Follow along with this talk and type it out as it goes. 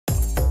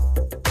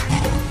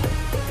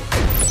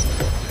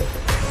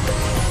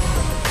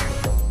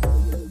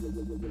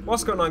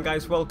What's going on,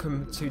 guys?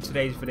 Welcome to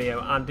today's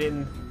video. And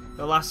in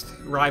the last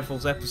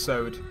Rivals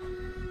episode,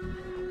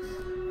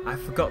 I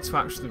forgot to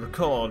actually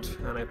record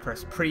and I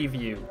pressed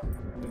preview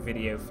the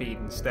video feed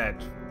instead.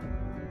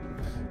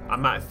 I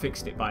might have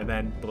fixed it by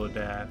then, but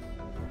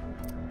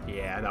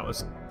yeah, that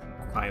was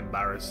quite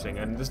embarrassing,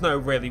 and there's no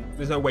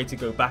way to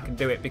go back and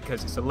do it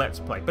because it's a let's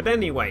play. But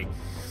anyway,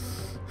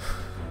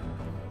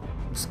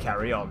 let's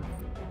carry on.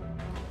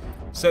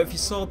 So if you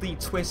saw the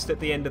twist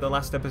at the end of the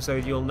last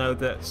episode, you'll know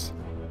that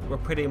we're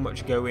pretty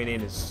much going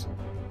in as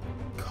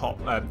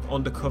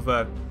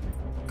undercover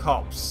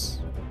cops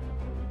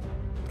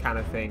kind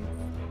of thing.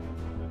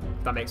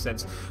 If that makes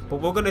sense.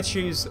 But we're going to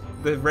choose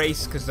the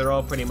race because they're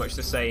all pretty much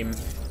the same,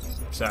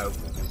 so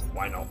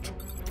why not?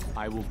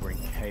 I will bring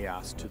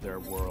chaos to their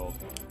world.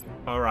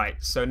 Alright,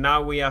 so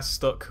now we are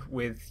stuck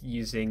with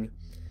using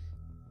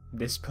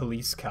this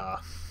police car.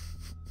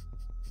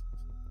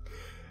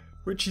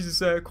 Which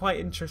is quite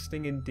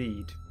interesting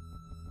indeed.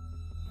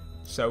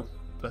 So,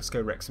 let's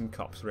go wreck some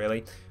cops,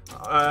 really.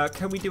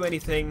 Can we do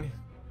anything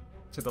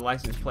to the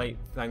license plate?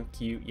 Thank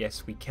you.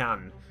 Yes, we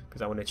can,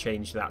 because I want to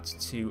change that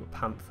to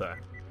Panther.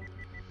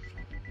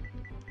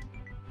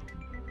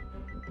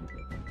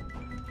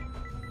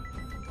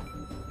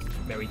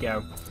 There we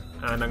go.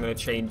 And I'm going to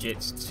change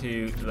it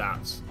to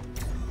that.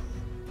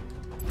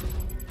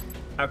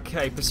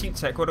 Okay, pursuit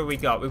tech, what do we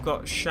got? We've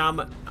got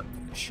Shock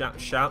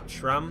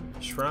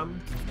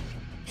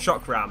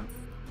Ram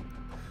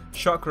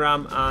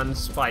and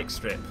Spike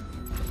Strip.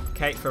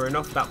 Okay, fair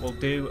enough, that will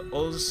do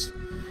us.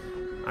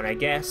 And I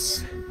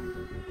guess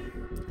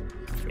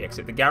we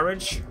exit the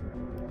garage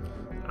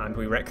and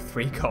we wreck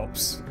 3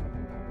 cops.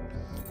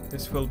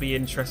 This will be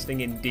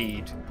interesting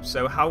indeed.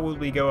 So how will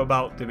we go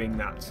about doing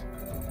that?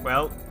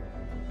 Well,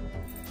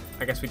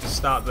 I guess we just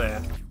start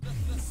there.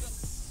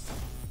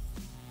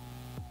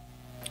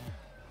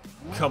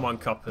 Come on,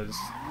 coppers.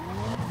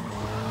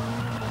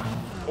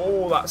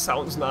 Oh, that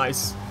sounds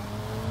nice.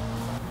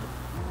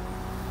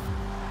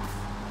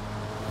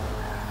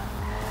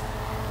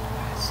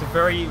 It's a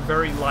very,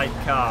 very light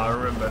car, I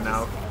remember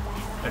now.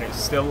 And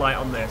it's still light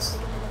on this.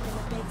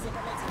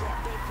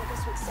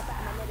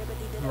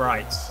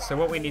 Right, so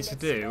what we need to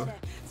do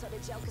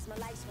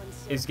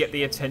is get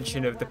the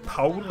attention of the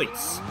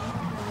police.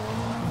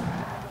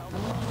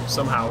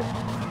 Somehow.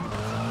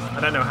 I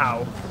don't know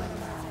how.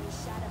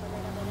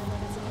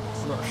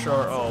 I'm not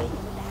sure at all.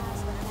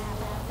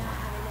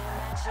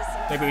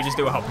 Maybe we just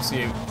do a hot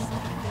pursuit.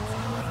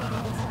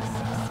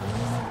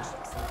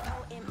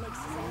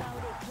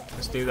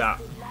 Let's do that.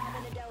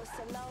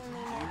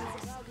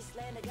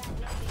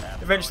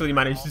 Eventually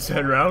managed to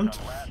turn around.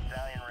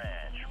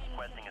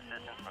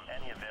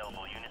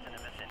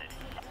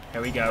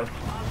 Here we go.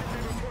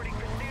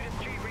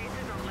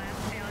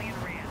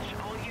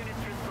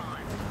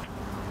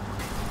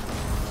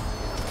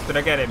 Did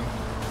I get him?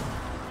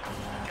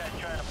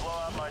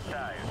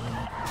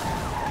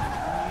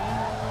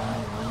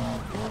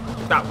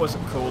 That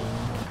wasn't cool.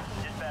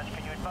 Dispatch,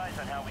 can you advise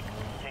on how we can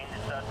contain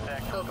the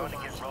suspect? We're going to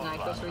get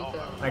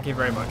roadblocks. Thank you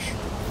very much.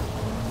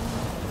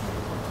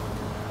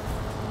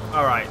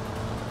 Alright.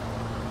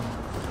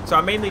 So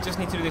I mainly just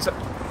need to do this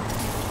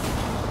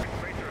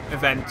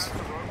event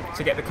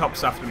to get the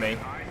cops after me.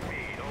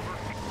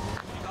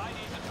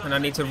 And I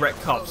need to wreck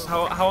cops.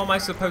 How am I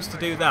supposed to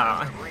do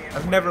that?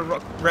 I've never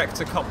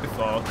wrecked a cop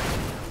before.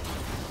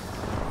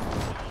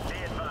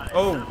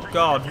 Oh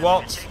god,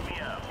 what?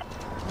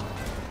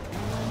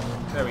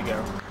 There we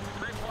go.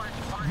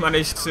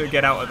 Managed to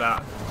get out of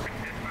that.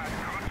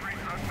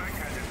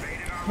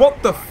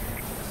 What the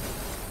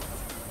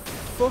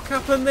fuck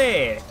happened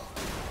there?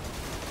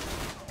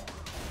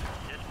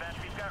 Dispatch,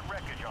 we've got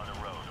wreckage on the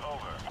road.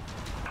 Over.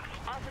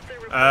 Officer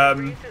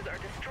reported races are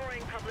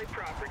destroying public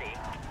property.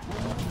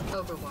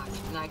 Overwatch,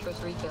 nitrous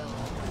refill.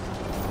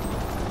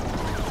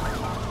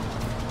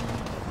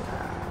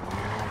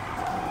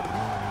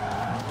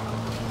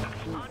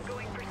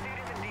 Ongoing pursuit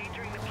is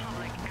endangering the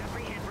public.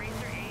 Apprehend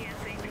racer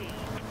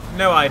ASAP.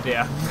 No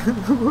idea.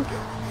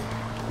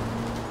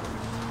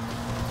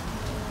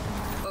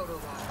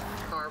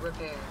 Overwatch, car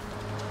repair.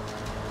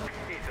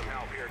 Need some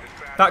help here,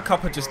 dispatch. That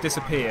copper just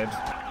disappeared.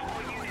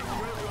 All units,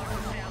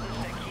 roadblocks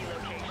established at key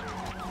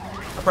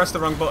locations. I pressed the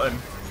wrong button.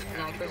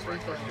 Nitrous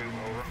refill.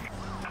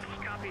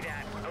 Copy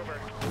that. Over.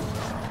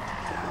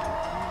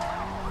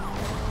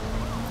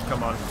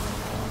 Come on.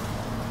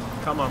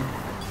 Come on.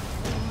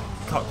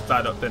 Cocked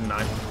that up, didn't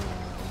I?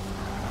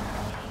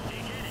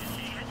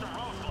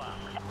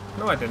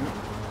 No, I didn't.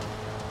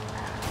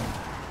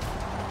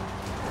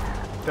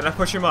 Did I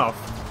push him off?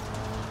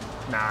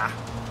 Nah.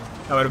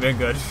 That would have been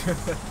good.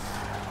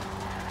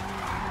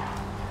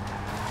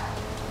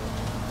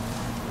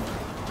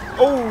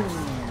 Oh!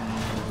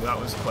 That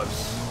was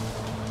close.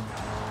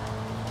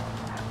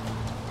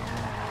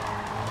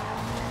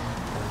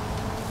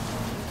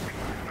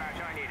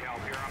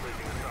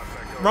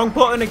 Wrong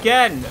button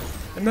again!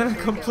 And then I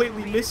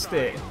completely missed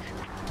it.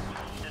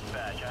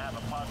 Dispatch, I have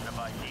a positive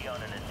ID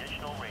on an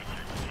additional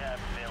racer. Do you have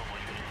available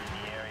units in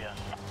the area?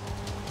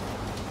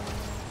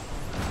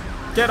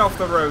 Get off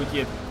the road,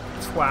 you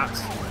twat.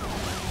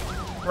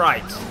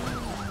 Right.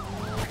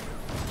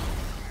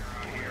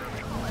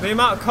 The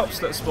amount of cops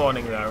that are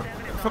spawning, though,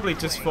 probably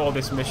just for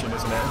this mission,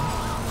 isn't it?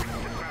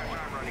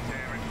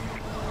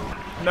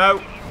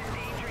 No.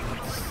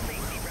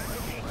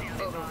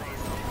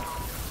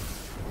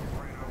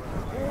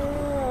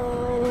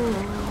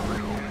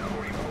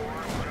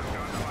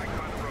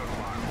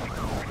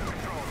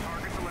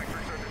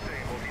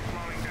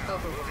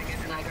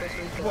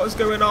 What is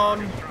going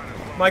on?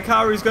 My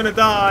car is gonna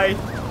die.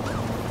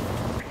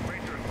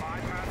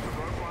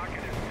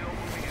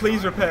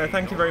 Please repair,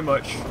 thank you very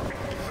much.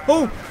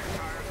 Oh!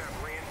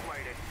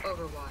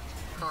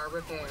 Overwatch. Car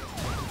repaired.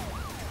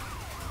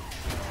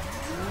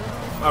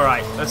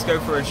 Alright, let's go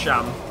for a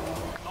sham.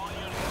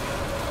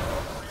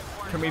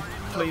 Can we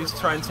please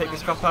try and take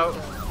this cop out?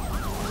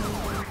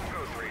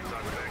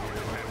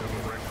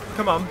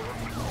 Come on.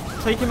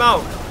 Take him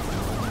out.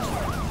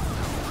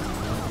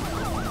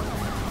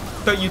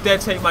 Don't you dare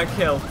take my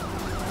kill.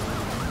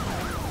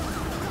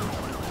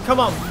 Come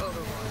on.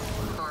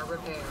 Overwatch. Car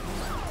repaired.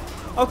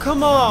 Oh,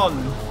 come on.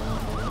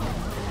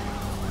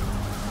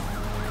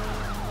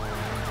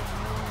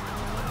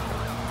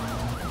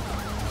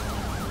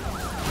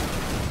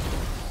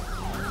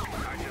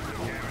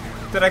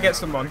 Did I get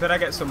someone? Did I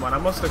get someone? I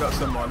must have got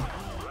someone.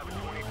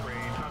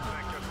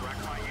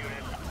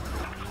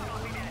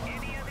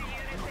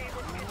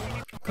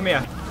 Come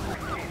here.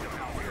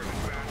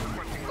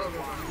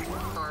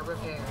 Car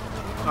repaired.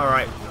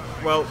 Alright,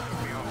 well,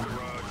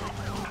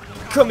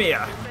 come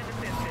here.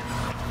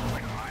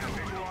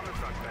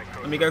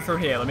 Let me go through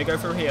here, let me go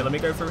through here, let me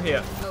go through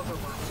here.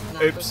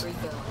 Overwatch. Oops. Nitrous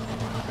refill.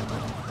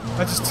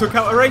 I just took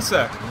out a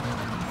racer.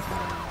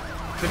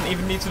 Didn't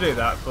even need to do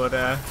that, but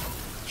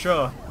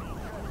sure.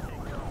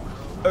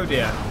 Oh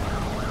dear.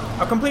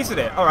 I completed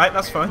it. Alright,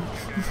 that's fine.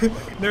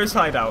 Nearest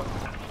hideout.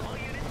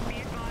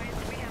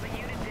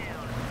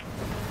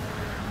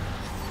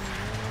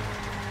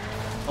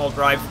 All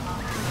drive.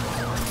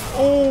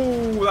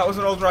 Oh, that was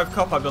an all drive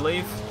cop, I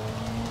believe.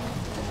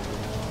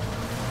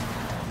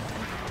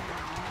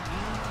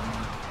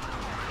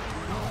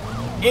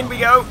 In we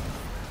go.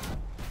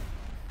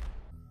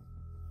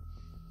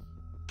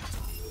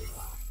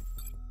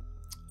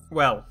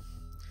 Well,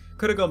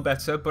 could have gone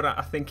better, but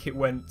I think it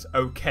went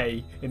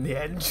okay in the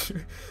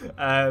end.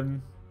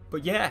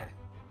 But yeah,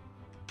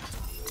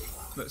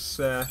 let's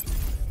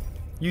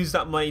use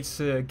that money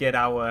to get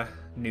our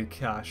new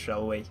car,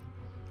 shall we?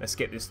 Let's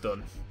get this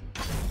done.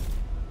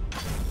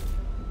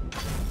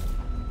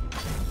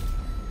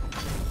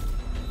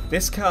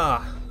 This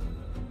car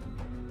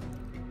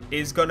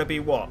is gonna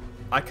be what?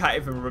 I can't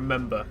even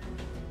remember.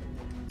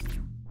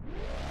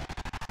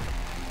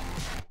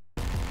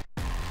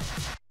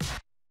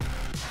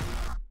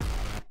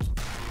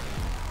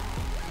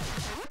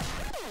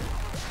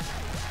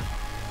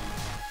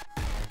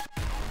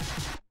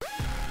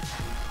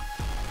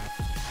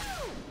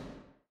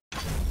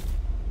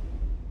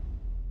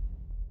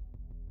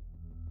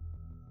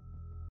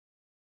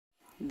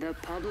 The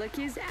public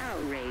is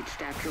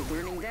outraged after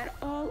learning that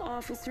all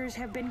officers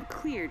have been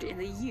cleared in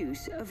the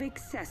use of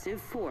excessive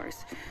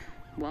force.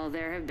 While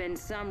there have been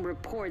some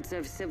reports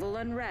of civil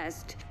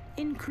unrest,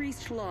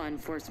 increased law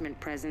enforcement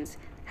presence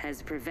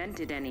has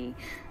prevented any.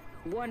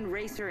 One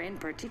racer in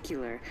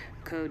particular,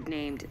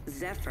 codenamed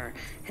Zephyr,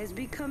 has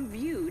become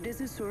viewed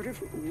as a sort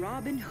of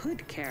Robin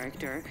Hood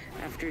character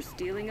after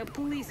stealing a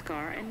police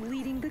car and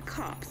leading the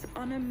cops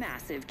on a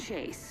massive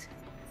chase.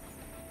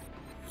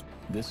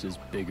 This is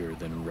bigger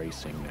than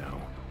racing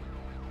now.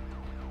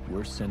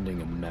 We're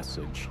sending a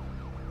message,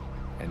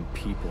 and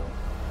people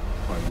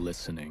are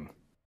listening.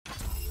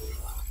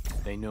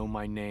 They know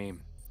my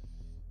name.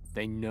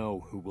 They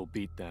know who will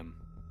beat them.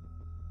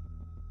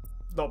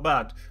 Not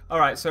bad.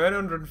 Alright, so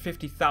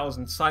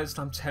 850,000,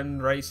 sideslam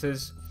 10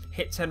 races,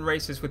 hit 10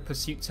 races with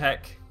pursuit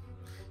tech,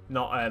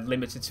 not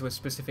limited to a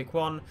specific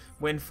one,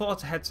 win 4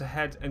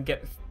 head-to-head, and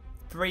get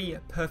 3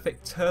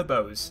 perfect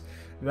turbos.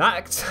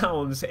 That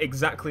sounds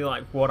exactly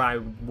like what I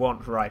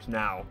want right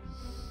now.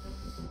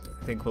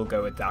 I think we'll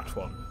go with that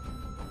one.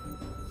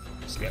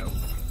 Let's go.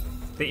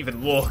 Didn't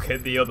even look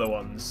at the other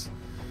ones.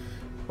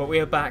 But we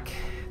are back,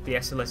 the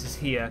SLS is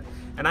here,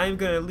 and I'm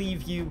going to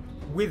leave you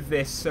with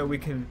this so we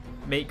can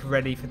make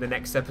ready for the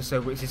next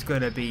episode, which is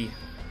going to be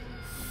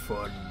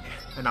fun.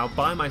 And I'll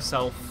buy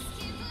myself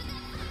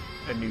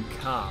a new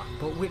car.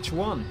 But which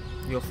one?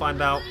 You'll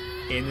find out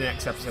in the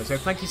next episode. So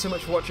thank you so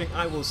much for watching.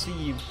 I will see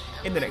you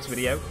in the next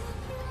video.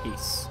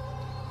 Peace.